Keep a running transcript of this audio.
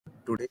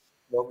Today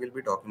vlog will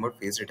be talking about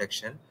face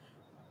detection.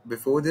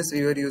 Before this,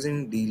 we were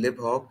using Dlib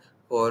HOG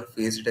for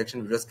face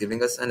detection, which was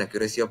giving us an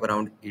accuracy of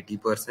around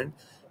 80%.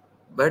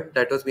 But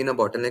that was being a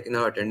bottleneck in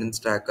our attendance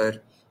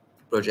tracker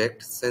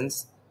project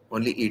since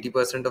only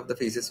 80% of the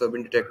faces were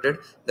being detected.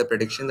 The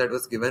prediction that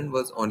was given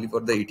was only for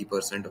the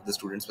 80% of the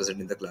students present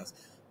in the class.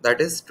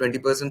 That is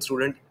 20%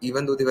 student,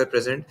 even though they were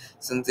present,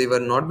 since they were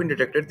not being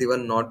detected, they were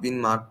not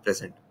being marked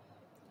present.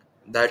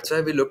 That's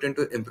why we looked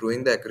into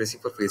improving the accuracy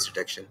for face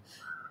detection.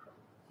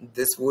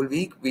 This whole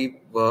week we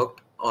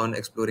worked on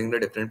exploring the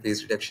different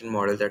face detection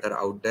models that are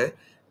out there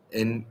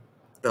in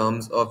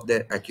terms of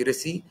their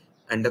accuracy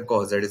and the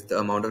cost, that is the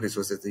amount of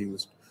resources they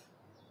used.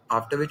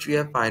 After which we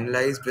have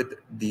finalized with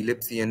DLIB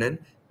CNN,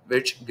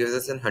 which gives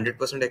us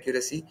 100%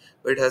 accuracy,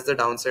 but it has the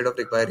downside of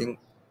requiring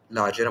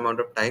larger amount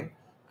of time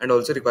and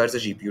also requires a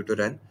GPU to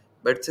run.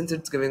 But since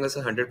it's giving us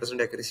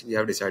 100% accuracy, we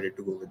have decided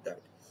to go with that.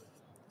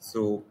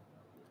 So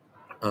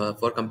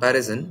for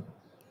comparison,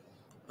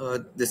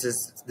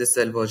 this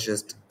cell was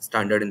just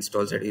standard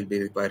installs that you'll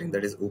be requiring,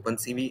 that is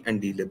OpenCV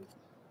and dlib.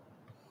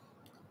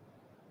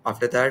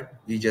 After that,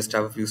 we just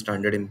have a few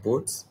standard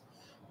imports.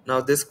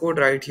 Now this code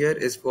right here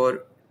is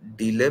for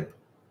dlib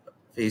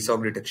face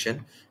hog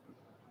detection.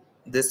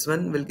 This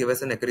one will give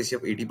us an accuracy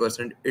of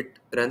 80%. It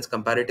runs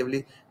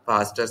comparatively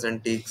faster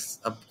and takes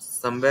up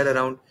somewhere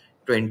around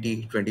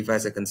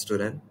 20-25 seconds to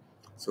run.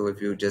 So if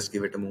you just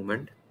give it a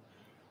moment.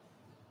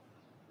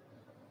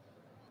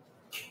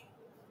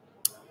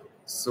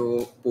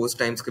 So post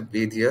time skip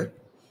wait here.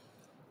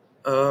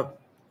 Uh,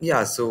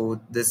 yeah,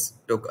 so this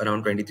took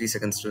around 23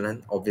 seconds to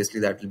run. Obviously,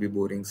 that will be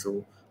boring,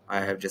 so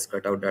I have just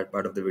cut out that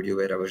part of the video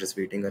where I was just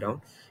waiting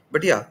around.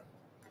 But yeah,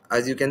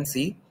 as you can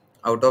see,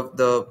 out of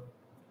the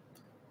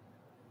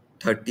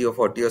 30 or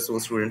 40 or so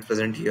students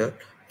present here,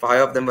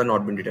 5 of them were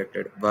not been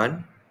detected.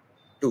 1,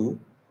 2,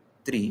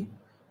 3,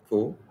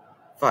 4,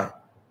 5.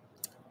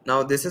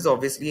 Now, this is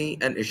obviously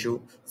an issue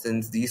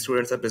since these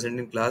students are present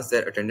in class,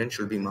 their attendance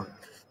should be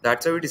marked.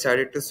 That's why we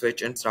decided to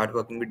switch and start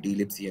working with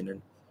DLIB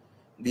CNN.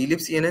 DLIB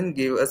CNN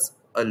gave us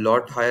a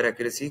lot higher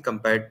accuracy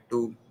compared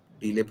to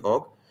DLIB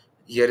HOG.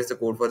 Here is the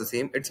code for the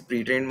same. It's a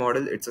pre-trained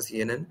model. It's a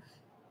CNN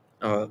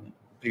uh,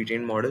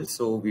 pre-trained model.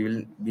 So we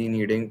will be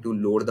needing to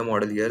load the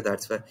model here.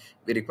 That's why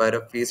we require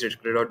a face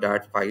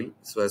detector.dat file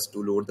so as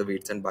to load the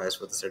weights and bias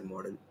for the said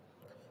model.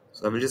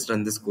 So I will just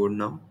run this code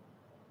now.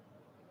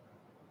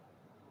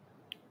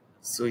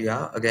 So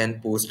yeah, again,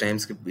 post time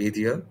skip wait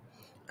here.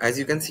 As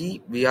you can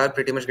see, we are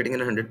pretty much getting an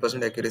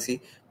 100%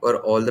 accuracy for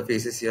all the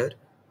faces here.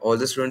 All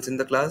the students in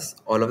the class,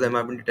 all of them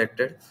have been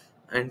detected.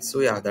 And so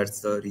yeah, that's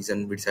the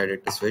reason we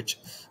decided to switch.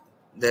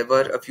 There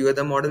were a few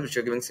other models which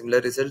are giving similar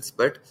results,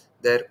 but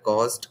their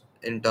cost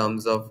in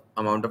terms of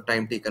amount of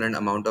time taken and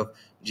amount of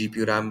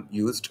GPU RAM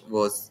used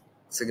was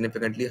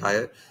significantly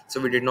higher. So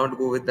we did not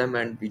go with them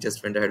and we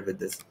just went ahead with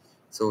this.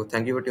 So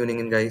thank you for tuning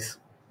in, guys.